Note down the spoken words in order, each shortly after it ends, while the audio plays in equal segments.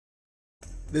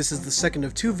This is the second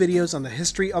of two videos on the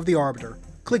history of the Arbiter.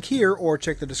 Click here or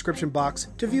check the description box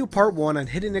to view part 1 on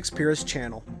Hidden Xpira's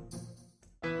channel.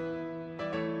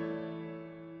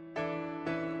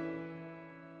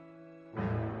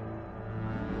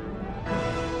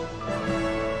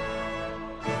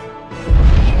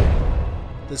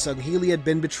 The Sangheili had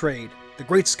been betrayed. The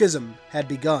Great Schism had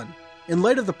begun. In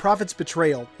light of the Prophet's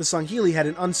betrayal, the Sangheili had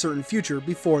an uncertain future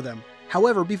before them.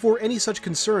 However, before any such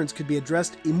concerns could be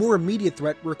addressed, a more immediate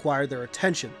threat required their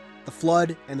attention: the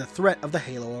Flood and the threat of the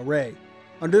Halo Array.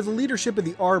 Under the leadership of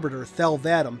the Arbiter, Thel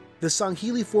 'Vadam, the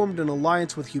Sangheili formed an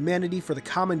alliance with humanity for the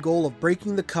common goal of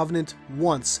breaking the Covenant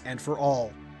once and for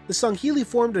all. The Sangheili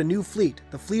formed a new fleet,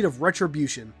 the Fleet of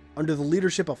Retribution. Under the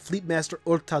leadership of Fleetmaster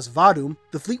Urtas Vadum,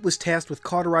 the fleet was tasked with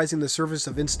cauterizing the surface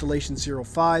of Installation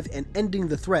 05 and ending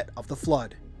the threat of the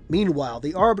Flood. Meanwhile,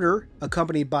 the Arbiter,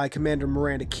 accompanied by Commander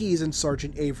Miranda Keyes and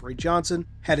Sergeant Avery Johnson,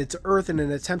 headed to Earth in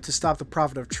an attempt to stop the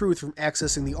Prophet of Truth from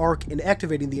accessing the Ark and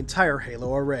activating the entire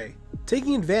Halo Array.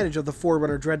 Taking advantage of the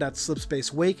Forerunner Dreadnought's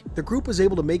slipspace wake, the group was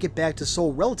able to make it back to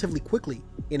Sol relatively quickly.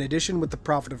 In addition, with the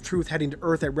Prophet of Truth heading to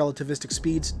Earth at relativistic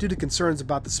speeds due to concerns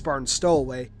about the Spartan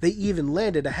stowaway, they even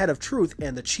landed ahead of Truth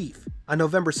and the Chief. On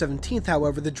November 17th,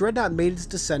 however, the Dreadnought made its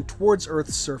descent towards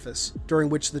Earth's surface, during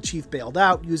which the Chief bailed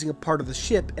out, using a part of the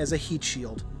ship as a heat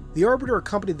shield. The Arbiter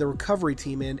accompanied the recovery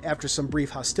team and, after some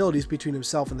brief hostilities between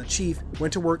himself and the Chief,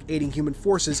 went to work aiding human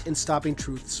forces in stopping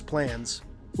Truth's plans.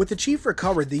 With the Chief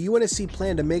recovered, the UNSC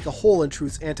planned to make a hole in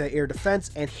Truth's anti-air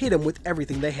defense and hit him with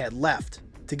everything they had left.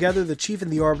 Together, the Chief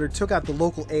and the Arbiter took out the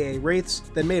local AA Wraiths,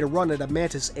 then made a run at a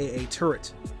Mantis AA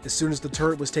turret. As soon as the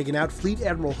turret was taken out, Fleet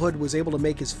Admiral Hood was able to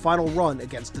make his final run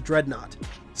against the Dreadnought.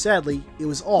 Sadly, it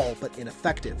was all but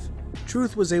ineffective.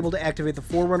 Truth was able to activate the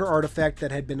Forerunner artifact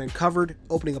that had been uncovered,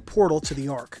 opening a portal to the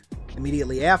Ark.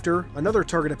 Immediately after, another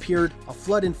target appeared, a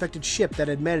Flood-infected ship that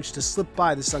had managed to slip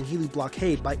by the Sangheili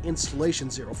blockade by Installation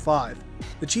 05.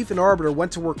 The Chief and Arbiter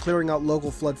went to work clearing out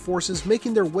local Flood forces,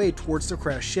 making their way towards the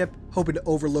crashed ship, hoping to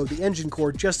overload the engine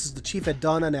core just as the Chief had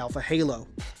done on Alpha Halo.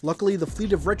 Luckily, the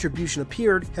Fleet of Retribution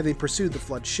appeared, having pursued the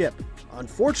Flood ship.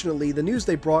 Unfortunately, the news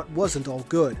they brought wasn't all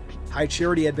good. High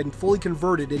Charity had been fully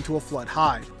converted into a Flood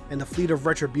hive, and the Fleet of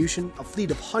Retribution, a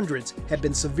fleet of hundreds, had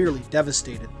been severely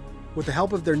devastated. With the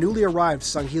help of their newly arrived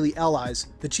Sangheili allies,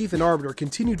 the Chief and Arbiter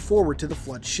continued forward to the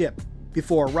Flood ship.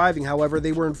 Before arriving, however,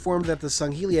 they were informed that the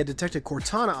Sangheili had detected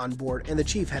Cortana on board and the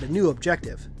Chief had a new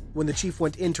objective. When the Chief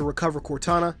went in to recover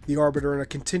Cortana, the Arbiter and a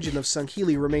contingent of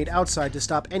Sangheili remained outside to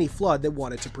stop any Flood that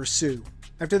wanted to pursue.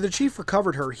 After the Chief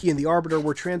recovered her, he and the Arbiter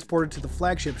were transported to the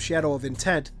flagship Shadow of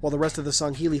Intent, while the rest of the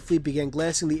Sangheili fleet began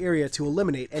glassing the area to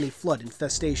eliminate any Flood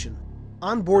infestation.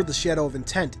 On board the Shadow of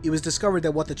Intent, it was discovered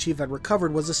that what the Chief had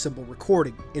recovered was a simple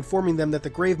recording, informing them that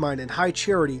the Gravemind and High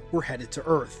Charity were headed to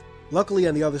Earth. Luckily,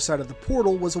 on the other side of the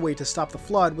portal was a way to stop the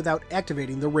Flood without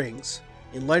activating the rings.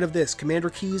 In light of this,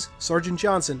 Commander Keyes, Sergeant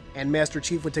Johnson, and Master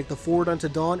Chief would take the Forward unto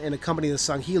Dawn and accompany the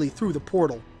Sangheili through the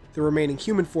portal. The remaining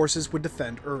human forces would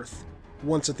defend Earth.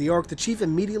 Once at the Ark, the Chief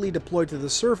immediately deployed to the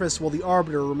surface while the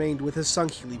Arbiter remained with his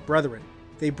Sangheili brethren.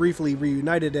 They briefly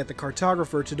reunited at the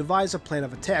Cartographer to devise a plan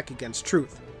of attack against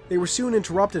Truth. They were soon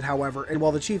interrupted, however, and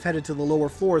while the Chief headed to the lower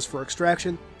floors for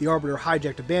extraction, the Arbiter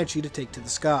hijacked a Banshee to take to the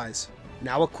skies.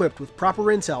 Now equipped with proper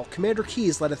intel, Commander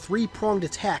Keyes led a three-pronged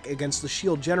attack against the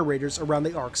shield generators around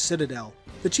the Ark's citadel.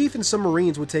 The Chief and some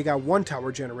Marines would take out one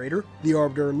tower generator, the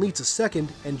Arbiter and Leets a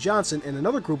second, and Johnson and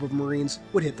another group of Marines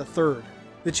would hit the third.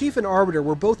 The Chief and Arbiter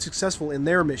were both successful in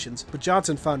their missions, but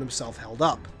Johnson found himself held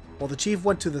up. While the Chief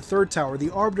went to the third tower,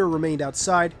 the Arbiter remained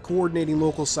outside, coordinating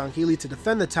local Sangheili to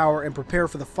defend the tower and prepare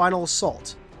for the final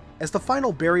assault. As the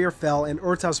final barrier fell and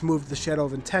Urtas moved the Shadow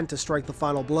of Intent to strike the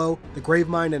final blow, the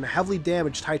Gravemind and a heavily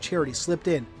damaged High Charity slipped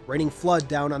in, raining Flood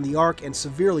down on the Ark and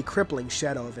severely crippling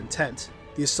Shadow of Intent.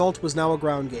 The assault was now a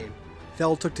ground game.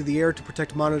 Thel took to the air to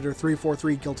protect Monitor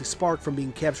 343 Guilty Spark from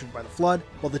being captured by the Flood,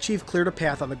 while the Chief cleared a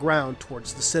path on the ground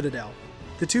towards the Citadel.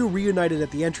 The two reunited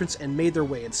at the entrance and made their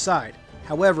way inside.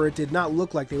 However, it did not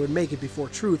look like they would make it before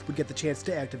Truth would get the chance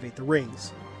to activate the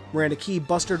rings. Miranda Key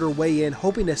busted her way in,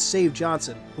 hoping to save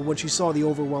Johnson, but when she saw the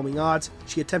overwhelming odds,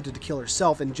 she attempted to kill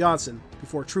herself and Johnson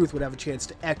before Truth would have a chance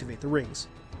to activate the rings.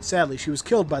 Sadly, she was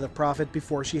killed by the Prophet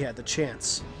before she had the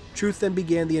chance. Truth then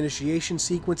began the initiation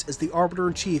sequence as the Arbiter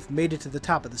and Chief made it to the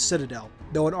top of the Citadel,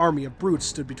 though an army of brutes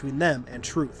stood between them and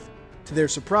Truth. To their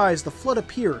surprise, the Flood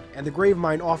appeared, and the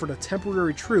Gravemind offered a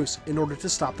temporary truce in order to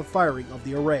stop the firing of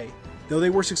the array. Though they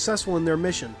were successful in their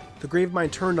mission, the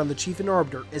Gravemind turned on the Chief and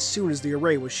Arbiter as soon as the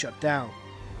array was shut down.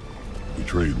 We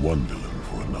trade one villain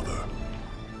for another.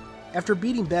 After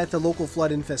beating back the local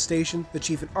flood infestation, the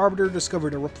Chief and Arbiter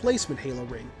discovered a replacement Halo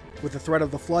ring. With the threat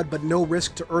of the flood but no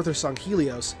risk to Earth or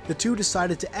Sanghelios, the two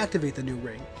decided to activate the new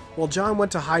ring. While John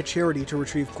went to High Charity to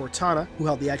retrieve Cortana, who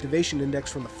held the activation index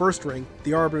from the first ring,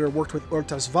 the Arbiter worked with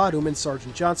Urtas Vadum and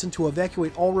Sergeant Johnson to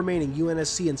evacuate all remaining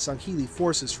UNSC and Sangheili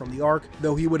forces from the Ark,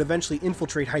 though he would eventually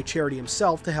infiltrate High Charity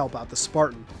himself to help out the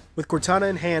Spartan. With Cortana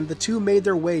in hand, the two made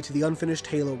their way to the unfinished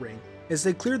Halo ring. As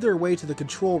they cleared their way to the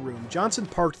control room, Johnson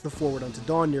parked the Forward Unto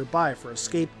Dawn nearby for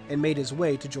escape and made his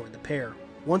way to join the pair.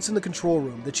 Once in the control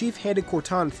room, the Chief handed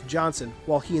Cortana to Johnson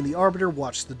while he and the Arbiter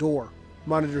watched the door.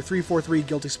 Monitor 343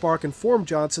 Guilty Spark informed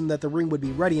Johnson that the ring would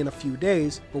be ready in a few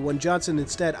days, but when Johnson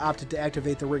instead opted to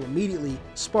activate the ring immediately,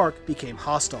 Spark became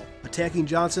hostile, attacking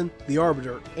Johnson, the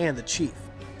Arbiter, and the Chief.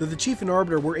 Though the Chief and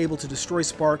Arbiter were able to destroy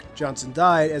Spark, Johnson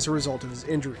died as a result of his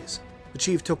injuries. The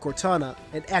Chief took Cortana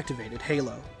and activated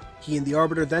Halo. He and the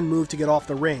Arbiter then moved to get off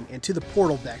the ring and to the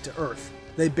portal back to Earth.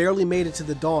 They barely made it to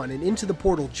the Dawn and into the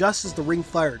portal just as the ring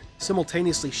fired,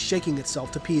 simultaneously shaking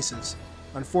itself to pieces.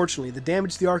 Unfortunately, the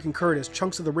damage the Ark incurred as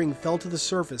chunks of the ring fell to the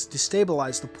surface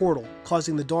destabilized the portal,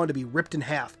 causing the Dawn to be ripped in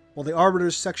half. While the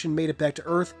Arbiter's section made it back to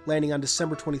Earth, landing on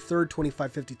December 23,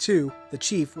 2552, the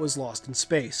Chief was lost in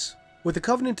space. With the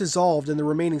Covenant dissolved and the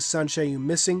remaining Sangheili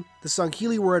missing, the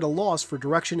Sangheili were at a loss for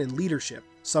direction and leadership.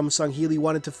 Some Sangheili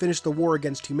wanted to finish the war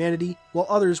against humanity, while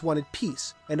others wanted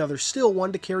peace, and others still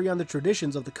wanted to carry on the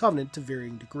traditions of the Covenant to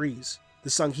varying degrees. The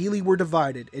Sangheili were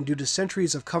divided, and due to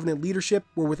centuries of Covenant leadership,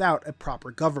 were without a proper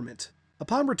government.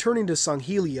 Upon returning to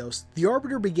Sanghelios, the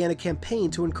Arbiter began a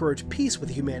campaign to encourage peace with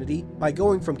humanity by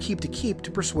going from keep to keep to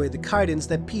persuade the Kaidans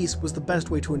that peace was the best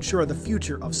way to ensure the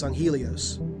future of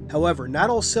Sanghelios. However,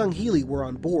 not all Sangheili were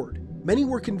on board. Many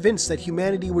were convinced that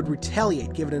humanity would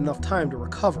retaliate given enough time to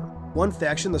recover. One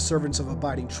faction, the Servants of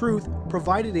Abiding Truth,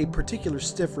 provided a particular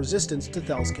stiff resistance to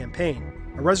Thel's campaign.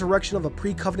 A resurrection of a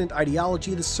pre-Covenant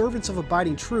ideology, the Servants of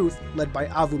Abiding Truth, led by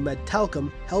Avumed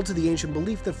Talcum, held to the ancient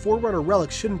belief that Forerunner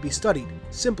relics shouldn't be studied,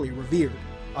 simply revered.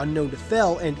 Unknown to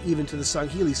Thel, and even to the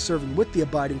Sangheili serving with the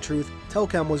Abiding Truth,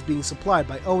 Telcam was being supplied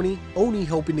by Oni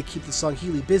hoping to keep the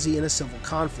Sangheili busy in a civil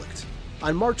conflict.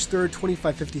 On March 3,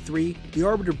 2553, the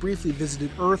Arbiter briefly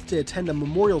visited Earth to attend a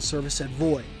memorial service at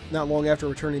Voy. Not long after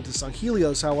returning to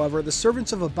Sanghelios, however, the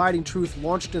Servants of Abiding Truth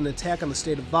launched an attack on the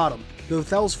state of Vadum. Though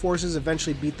Thel's forces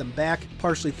eventually beat them back,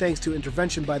 partially thanks to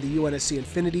intervention by the UNSC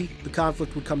Infinity, the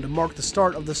conflict would come to mark the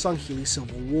start of the Sangheili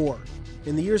Civil War.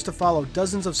 In the years to follow,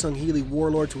 dozens of Sangheili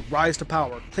warlords would rise to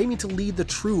power, claiming to lead the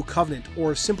true Covenant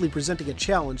or simply presenting a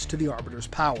challenge to the Arbiter's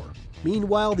power.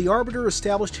 Meanwhile, the Arbiter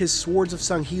established his Swords of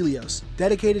Sanghelios,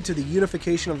 dedicated to the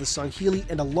unification of the Sangheili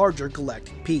and a larger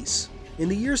galactic peace. In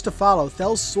the years to follow,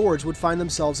 Thel's swords would find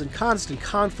themselves in constant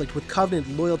conflict with Covenant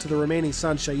loyal to the remaining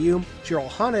Sanshayum,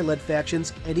 Jiralhane-led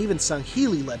factions, and even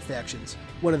Sangheili-led factions.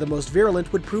 One of the most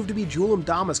virulent would prove to be Julim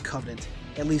Dama's Covenant.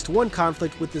 At least one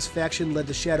conflict with this faction led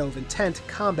to Shadow of Intent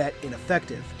combat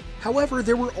ineffective. However,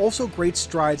 there were also great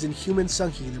strides in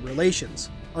human-Sangheili relations.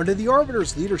 Under the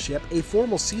Arbiter's leadership, a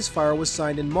formal ceasefire was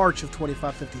signed in March of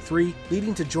 2553,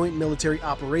 leading to joint military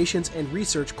operations and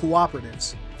research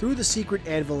cooperatives. Through the secret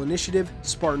Anvil Initiative,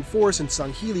 Spartan Force and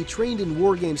Sangheili trained in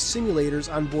wargame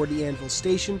simulators on board the Anvil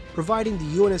station, providing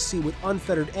the UNSC with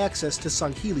unfettered access to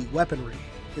Sangheili weaponry.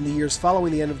 In the years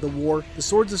following the end of the war, the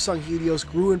Swords of Sanghelios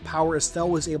grew in power as Thel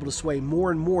was able to sway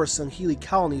more and more Sangheili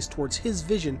colonies towards his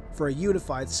vision for a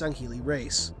unified Sangheili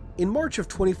race. In March of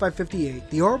 2558,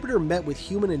 the Arbiter met with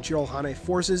human and Jiralhane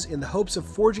forces in the hopes of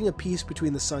forging a peace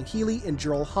between the Sangheili and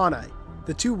Jiralhane.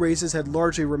 The two races had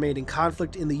largely remained in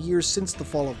conflict in the years since the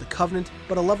fall of the Covenant,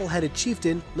 but a level-headed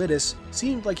chieftain, Lidus,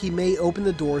 seemed like he may open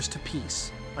the doors to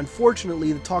peace.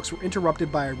 Unfortunately, the talks were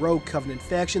interrupted by a rogue Covenant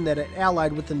faction that had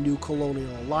allied with the new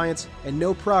colonial alliance, and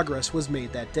no progress was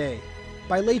made that day.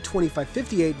 By late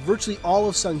 2558, virtually all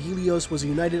of Sanghelios was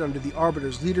united under the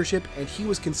Arbiter's leadership, and he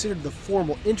was considered the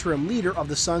formal interim leader of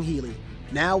the Sangheili.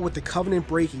 Now, with the Covenant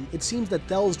breaking, it seems that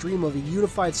Thel's dream of a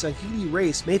unified Sangheili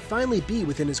race may finally be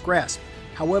within his grasp.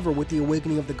 However, with the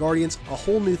awakening of the Guardians, a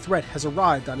whole new threat has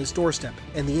arrived on his doorstep,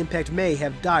 and the impact may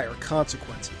have dire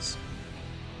consequences.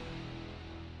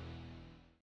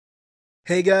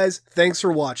 Hey guys, thanks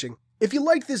for watching. If you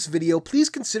liked this video, please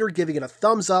consider giving it a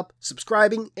thumbs up,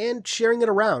 subscribing, and sharing it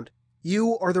around.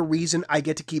 You are the reason I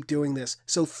get to keep doing this,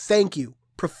 so thank you.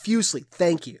 Profusely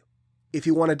thank you. If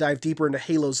you want to dive deeper into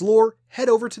Halo's lore, head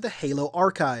over to the Halo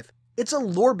Archive. It's a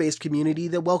lore-based community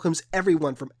that welcomes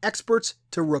everyone from experts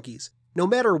to rookies. No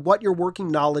matter what your working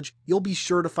knowledge, you'll be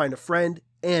sure to find a friend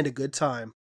and a good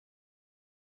time.